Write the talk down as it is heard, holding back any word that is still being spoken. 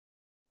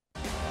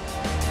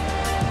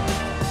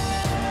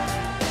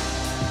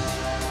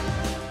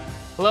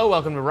Hello,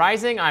 welcome to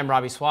Rising. I'm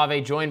Robby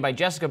Soave, joined by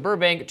Jessica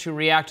Burbank to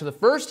react to the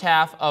first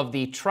half of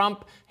the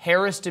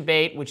Trump-Harris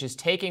debate, which is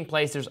taking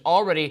place. There's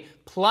already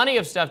plenty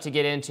of stuff to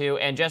get into.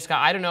 And Jessica,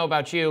 I don't know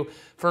about you.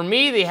 For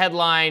me, the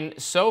headline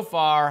so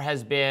far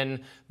has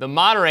been the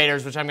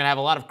moderators, which I'm going to have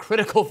a lot of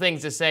critical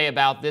things to say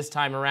about this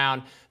time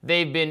around.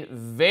 They've been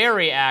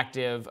very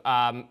active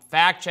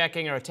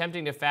fact-checking or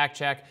attempting to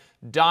fact-check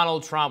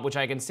Donald Trump, which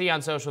I can see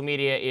on social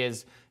media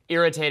is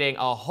irritating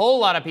a whole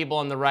lot of people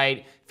on the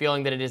right,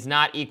 feeling that it is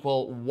not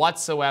equal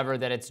whatsoever,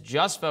 that it's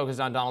just focused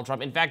on Donald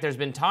Trump. In fact, there's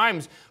been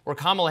times where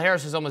Kamala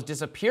Harris has almost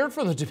disappeared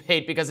from the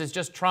debate because it's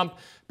just Trump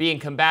being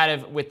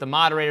combative with the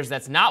moderators.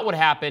 That's not what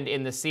happened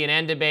in the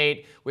CNN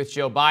debate with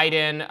Joe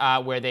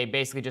Biden, where they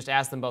basically just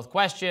asked them both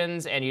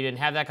questions and you didn't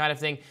have that kind of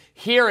thing.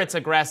 Here it's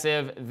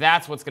aggressive.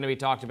 That's what's going to be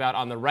talked about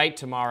on the right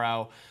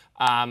tomorrow.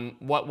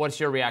 What's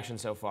your reaction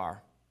so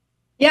far?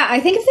 Yeah,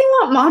 I think if they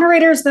want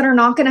moderators that are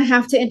not going to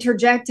have to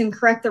interject and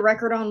correct the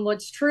record on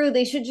what's true,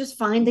 they should just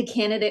find a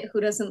candidate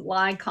who doesn't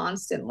lie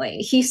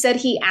constantly. He said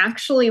he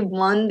actually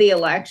won the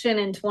election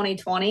in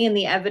 2020 and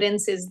the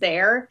evidence is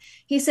there.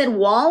 He said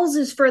Walls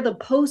is for the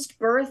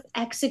post-birth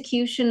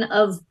execution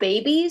of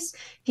babies.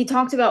 He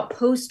talked about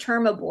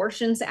post-term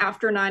abortions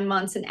after 9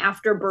 months and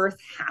after birth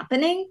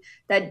happening.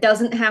 That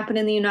doesn't happen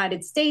in the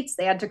United States.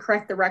 They had to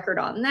correct the record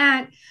on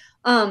that.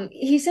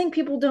 He's saying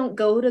people don't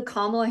go to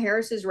Kamala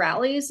Harris's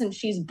rallies and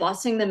she's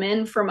bussing them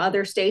in from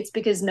other states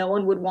because no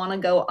one would want to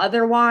go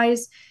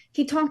otherwise.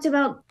 He talked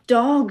about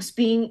dogs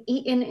being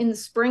eaten in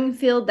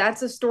Springfield.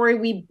 That's a story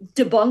we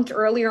debunked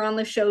earlier on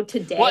the show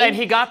today. Well, and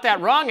he got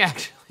that wrong,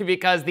 actually,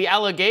 because the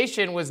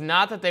allegation was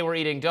not that they were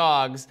eating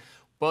dogs,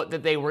 but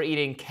that they were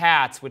eating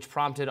cats, which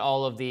prompted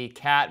all of the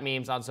cat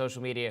memes on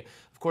social media.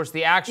 Of course,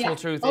 the actual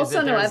truth is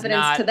that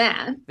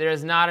there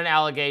is not an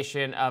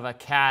allegation of a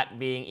cat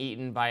being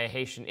eaten by a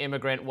Haitian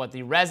immigrant. What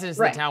the residents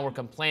of the town were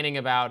complaining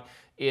about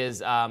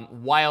is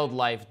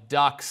wildlife,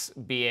 ducks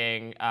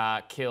being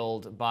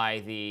killed by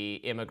the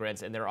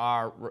immigrants, and there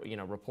are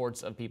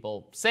reports of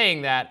people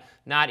saying that,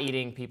 not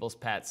eating people's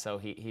pets. So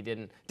he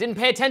didn't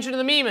pay attention to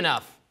the meme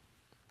enough.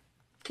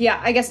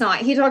 Yeah, I guess not.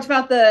 He talked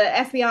about the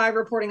FBI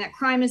reporting that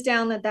crime is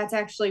down, that's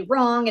actually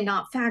wrong and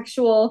not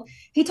factual.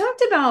 He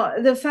talked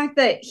about the fact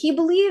that he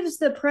believes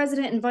the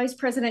president and vice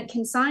president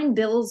can sign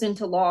bills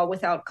into law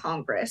without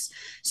Congress.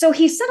 So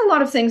he said a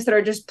lot of things that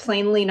are just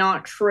plainly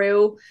not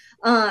true.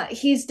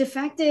 He's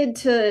defected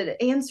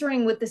to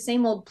answering with the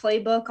same old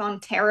playbook on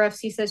tariffs.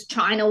 He says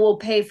China will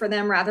pay for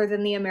them rather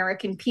than the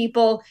American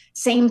people.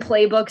 Same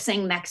playbook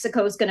saying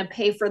Mexico is going to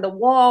pay for the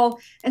wall.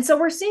 And so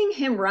we're seeing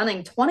him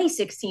running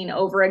 2016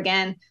 over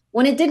again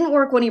when it didn't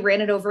work when he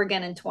ran it over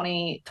again in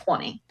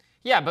 2020.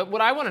 Yeah, but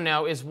what I want to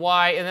know is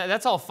why, and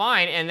that's all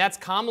fine, and that's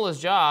Kamala's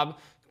job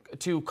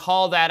to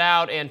call that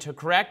out and to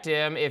correct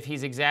him if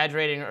he's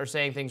exaggerating or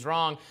saying things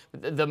wrong.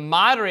 The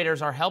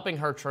moderators are helping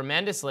her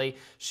tremendously.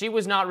 She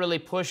was not really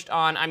pushed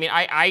on. I mean,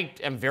 I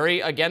am very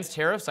against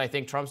tariffs. I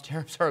think Trump's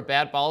tariffs are a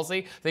bad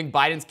policy. I think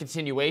Biden's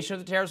continuation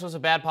of the tariffs was a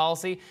bad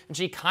policy. And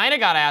she kind of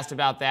got asked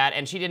about that,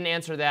 and she didn't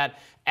answer that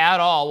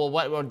at all.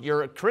 Well,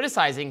 you're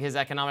criticizing his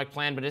economic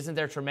plan, but isn't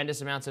there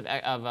tremendous amounts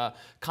of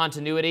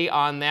continuity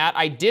on that?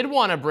 I did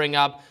want to bring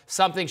up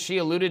something she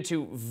alluded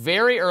to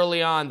very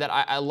early on that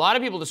a lot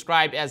of people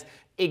described as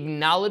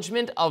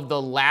acknowledgement of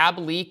the lab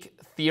leak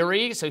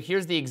theory. So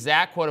here's the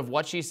exact quote of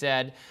what she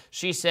said.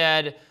 She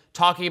said,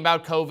 talking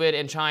about COVID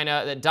and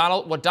China,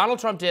 that what Donald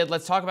Trump did,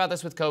 let's talk about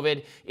this with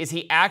COVID, is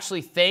he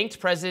actually thanked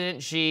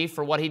President Xi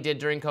for what he did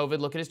during COVID.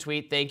 Look at his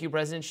tweet, "Thank you,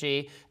 President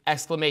Xi,"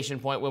 exclamation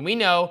point. When we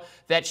know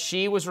that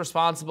Xi was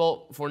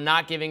responsible for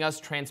not giving us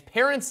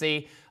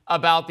transparency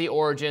about the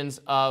origins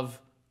of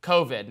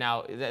COVID.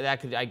 Now, that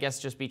could, I guess,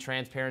 just be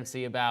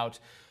transparency about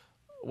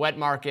wet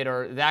market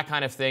or that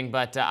kind of thing.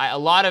 But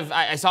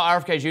I saw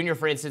RFK Jr.,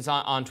 for instance,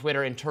 on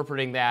Twitter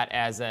interpreting that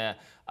as an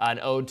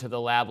ode to the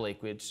lab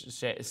leak,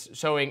 which is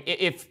showing,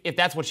 if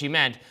that's what she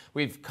meant,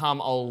 we've come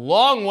a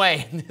long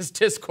way in this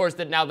discourse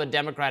that now the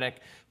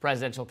Democratic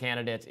presidential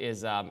candidate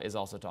is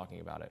also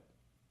talking about it.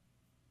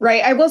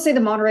 Right. I will say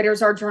the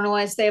moderators are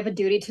journalists. They have a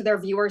duty to their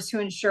viewers to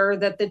ensure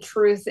that the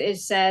truth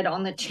is said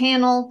on the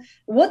channel.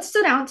 What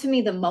stood out to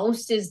me the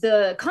most is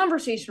the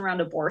conversation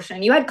around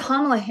abortion. You had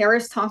Kamala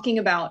Harris talking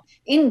about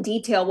in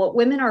detail what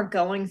women are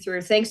going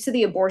through thanks to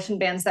the abortion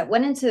bans that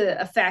went into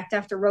effect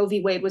after Roe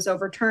v. Wade was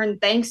overturned,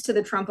 thanks to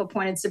the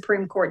Trump-appointed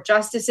Supreme Court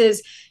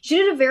justices. She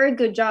did a very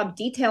good job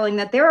detailing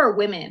that there are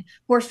women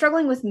who are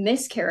struggling with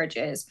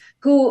miscarriages,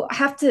 who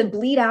have to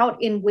bleed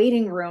out in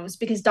waiting rooms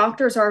because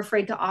doctors are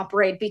afraid to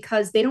operate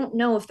because they don't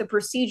know if the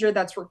procedure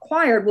that's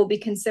required will be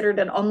considered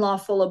an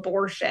unlawful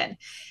abortion.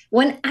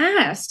 When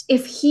asked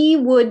if he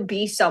would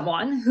be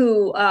someone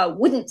who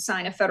wouldn't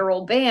sign a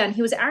federal ban,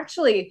 he was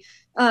actually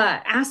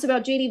asked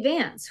about J.D.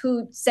 Vance,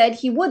 who said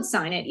he would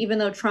sign it, even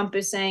though Trump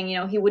is saying,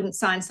 he wouldn't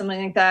sign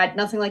something like that.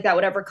 Nothing like that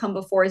would ever come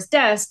before his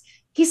desk.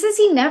 He says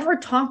he never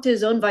talked to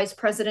his own vice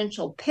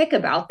presidential pick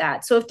about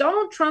that. So if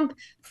Donald Trump,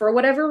 for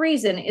whatever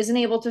reason, isn't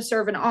able to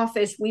serve in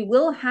office, we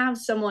will have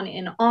someone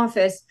in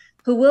office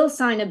who will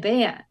sign a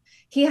ban.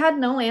 he had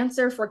no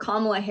answer for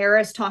Kamala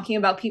Harris talking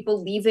about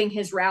people leaving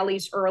his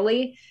rallies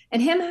early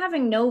and him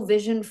having no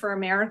vision for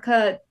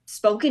America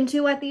spoken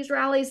to at these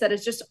rallies, that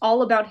is just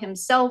all about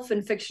himself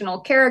and fictional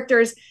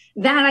characters.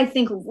 That I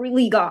think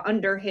really got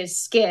under his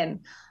skin.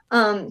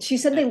 She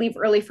said they leave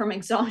early from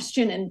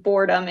exhaustion and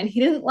boredom, and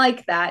he didn't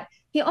like that.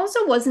 He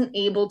also wasn't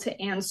able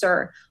to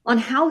answer on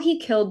how he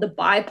killed the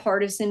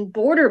bipartisan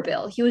border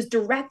bill. He was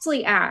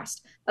directly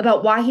asked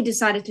about why he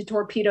decided to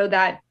torpedo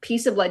that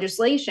piece of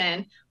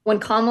legislation when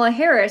Kamala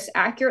Harris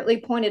accurately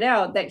pointed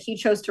out that he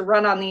chose to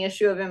run on the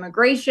issue of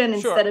immigration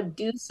instead of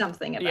do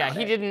something about it.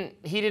 Yeah,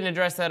 he didn't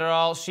address that at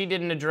all. She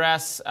didn't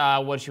address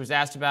when she was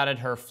asked about it,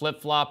 her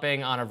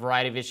flip-flopping on a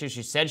variety of issues.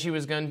 She said she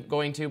was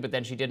going to, but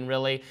then she didn't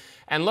really.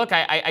 And look,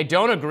 I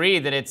don't agree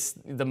that it's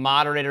the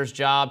moderator's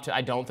job to,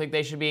 I don't think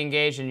they should be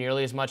engaged in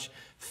nearly as much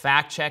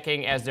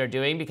fact-checking as they're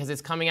doing, because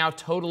it's coming out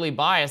totally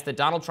biased that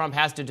Donald Trump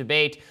has to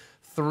debate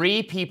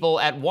 3 people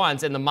at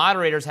once, and the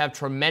moderators have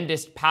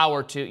tremendous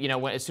power to,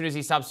 as soon as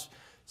he stops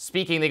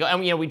speaking, they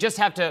go, we just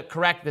have to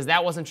correct because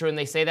that wasn't true, and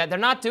they say that. They're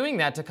not doing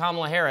that to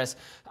Kamala Harris.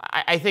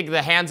 I think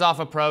the hands-off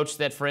approach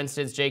that, for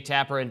instance, Jake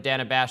Tapper and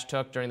Dana Bash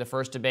took during the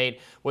first debate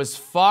was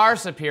far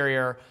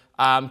superior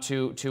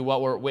to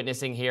what we're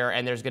witnessing here,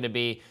 and there's going to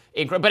be,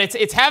 but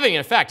it's having an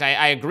effect.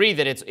 I agree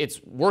that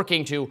it's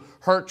working to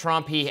hurt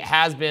Trump. He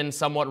has been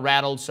somewhat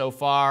rattled so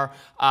far.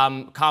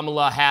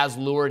 Kamala has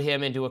lured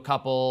him into a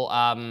couple,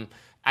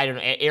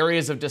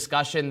 areas of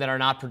discussion that are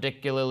not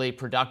particularly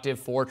productive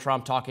for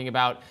Trump, talking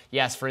about,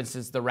 yes, for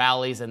instance, the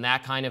rallies and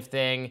that kind of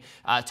thing,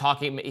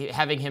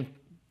 having him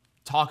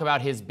talk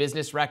about his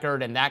business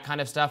record and that kind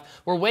of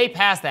stuff. We're way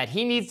past that.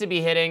 He needs to be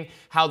hitting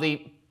how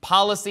the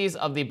policies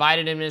of the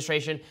Biden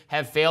administration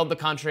have failed the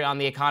country on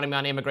the economy,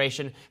 on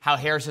immigration, how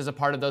Harris is a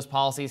part of those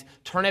policies,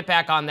 turn it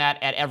back on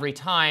that at every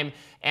time.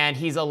 And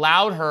he's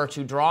allowed her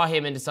to draw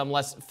him into some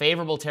less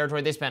favorable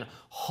territory. They spent a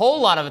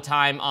whole lot of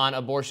time on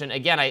abortion.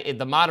 Again,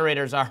 the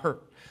moderators are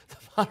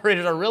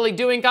really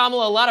doing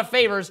Kamala a lot of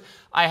favors,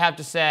 I have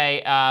to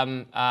say,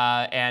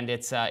 and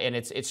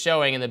it's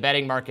showing. And the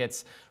betting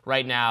markets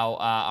right now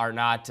are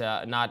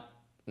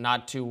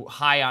not too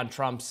high on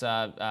Trump's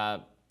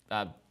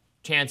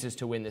chances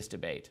to win this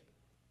debate.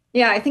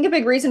 Yeah, I think a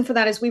big reason for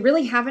that is we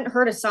really haven't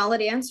heard a solid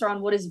answer on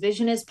what his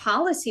vision is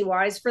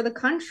policy-wise for the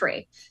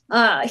country.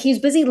 He's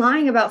busy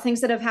lying about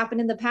things that have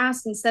happened in the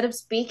past instead of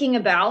speaking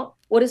about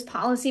what his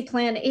policy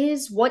plan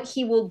is, what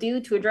he will do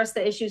to address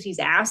the issues he's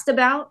asked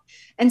about.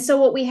 And so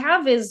what we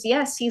have is,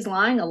 yes, he's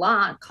lying a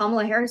lot.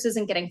 Kamala Harris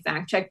isn't getting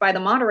fact-checked by the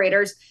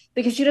moderators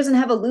because she doesn't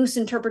have a loose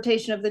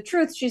interpretation of the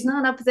truth. She's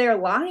not up there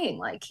lying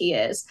like he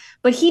is.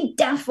 But he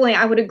definitely,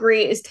 I would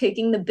agree, is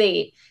taking the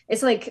bait.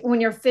 It's like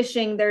when you're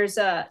fishing, there's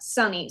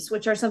sunnies,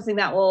 which are something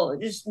that will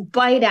just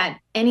bite at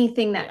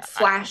anything that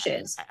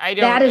flashes.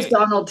 That is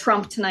Donald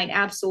Trump tonight,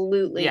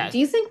 absolutely. Yeah. Do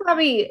you think,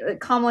 Robby,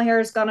 Kamala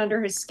Harris got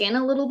under his skin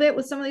a little bit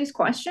with some of these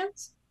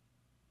questions?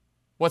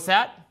 What's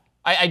that?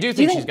 I do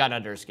think she's gotten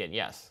under her skin,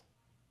 yes.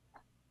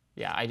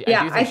 Yeah, I do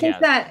think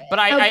that. But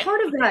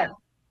part of that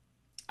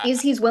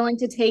is he's willing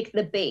to take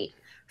the bait.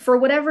 For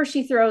whatever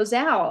she throws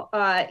out,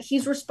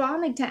 he's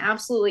responding to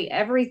absolutely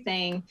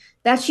everything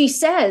that she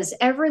says,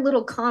 every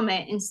little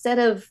comment, instead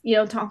of,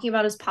 talking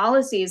about his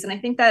policies. And I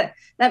think that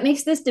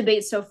makes this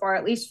debate so far,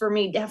 at least for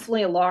me,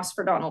 definitely a loss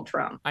for Donald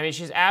Trump. I mean,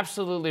 she's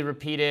absolutely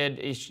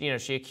repeated,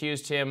 she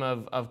accused him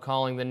of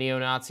calling the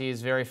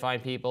neo-Nazis very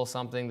fine people,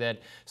 something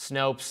that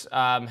Snopes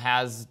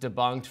has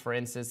debunked, for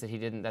instance, that he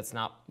didn't, that's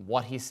not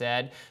what he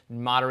said.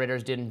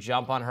 Moderators didn't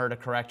jump on her to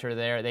correct her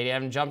there. They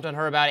haven't jumped on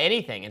her about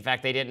anything. In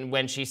fact, they didn't,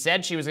 when she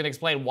said she was going to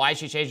explain why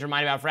she changed her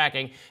mind about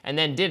fracking and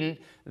then didn't,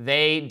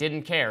 they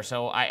didn't care.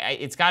 So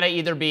it's got to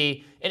either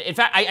be, in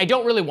fact, I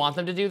don't really want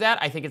them to do that.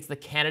 I think it's the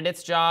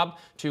candidate's job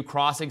to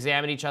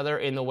cross-examine each other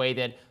in the way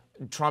that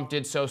Trump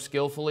did so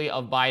skillfully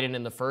of Biden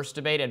in the first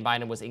debate, and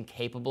Biden was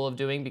incapable of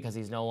doing because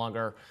he's no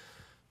longer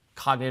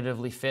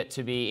cognitively fit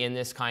to be in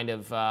this kind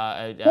of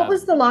what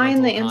was the lie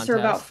in the answer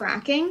about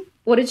fracking?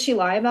 What did she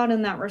lie about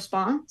in that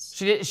response?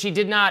 She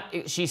did not.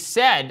 She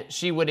said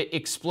she would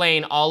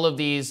explain all of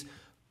these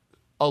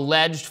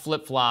alleged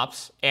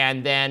flip-flops,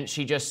 and then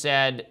she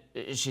said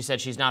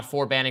she's not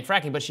for banning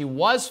fracking, but she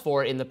was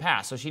for it in the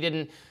past. So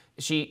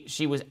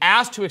she was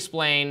asked to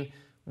explain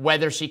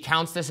whether she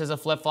counts this as a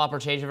flip-flop or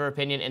change of her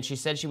opinion, and she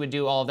said she would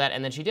do all of that,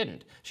 and then she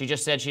didn't. She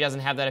just said she doesn't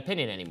have that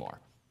opinion anymore.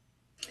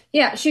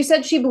 Yeah, she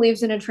said she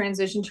believes in a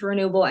transition to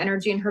renewable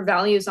energy, and her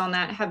values on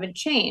that haven't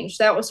changed.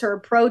 That was her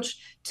approach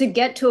to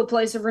get to a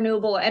place of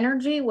renewable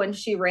energy when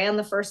she ran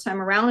the first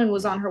time around and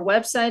was on her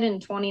website in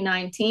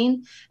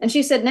 2019. And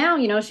she said now,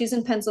 she's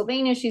in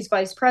Pennsylvania, she's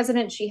vice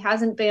president, she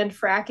hasn't banned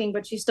fracking,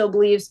 but she still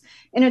believes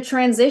in a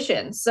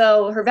transition.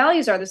 So her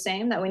values are the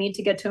same, that we need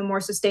to get to a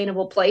more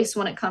sustainable place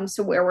when it comes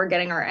to where we're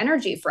getting our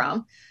energy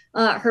from.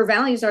 Her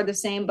values are the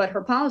same, but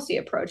her policy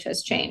approach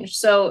has changed.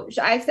 So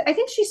I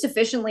think she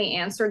sufficiently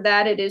answered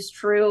that. It is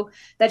true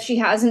that she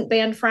hasn't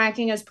banned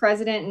fracking as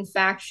president. In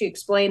fact, she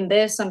explained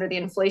this under the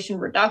Inflation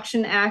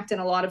Reduction Act and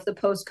a lot of the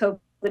post-COVID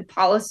with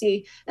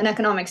policy and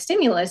economic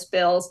stimulus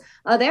bills,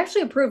 they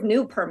actually approved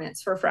new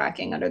permits for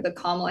fracking under the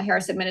Kamala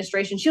Harris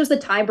administration. She was the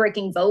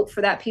tie-breaking vote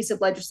for that piece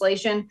of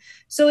legislation.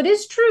 So it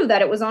is true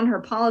that it was on her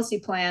policy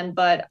plan,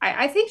 but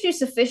I think she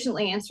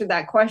sufficiently answered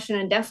that question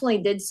and definitely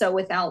did so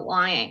without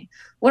lying.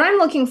 What I'm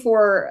looking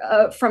for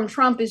from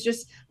Trump is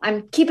just,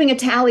 I'm keeping a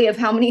tally of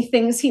how many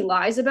things he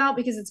lies about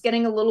because it's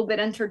getting a little bit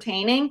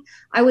entertaining.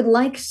 I would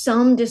like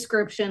some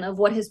description of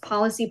what his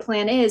policy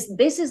plan is.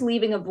 This is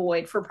leaving a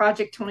void for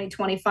Project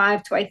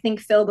 2025 to, I think,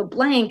 fill the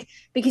blank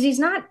because he's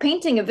not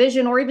painting a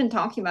vision or even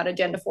talking about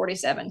Agenda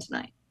 47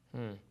 tonight.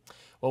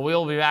 Well, we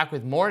will be back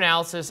with more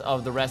analysis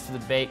of the rest of the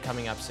debate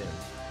coming up soon.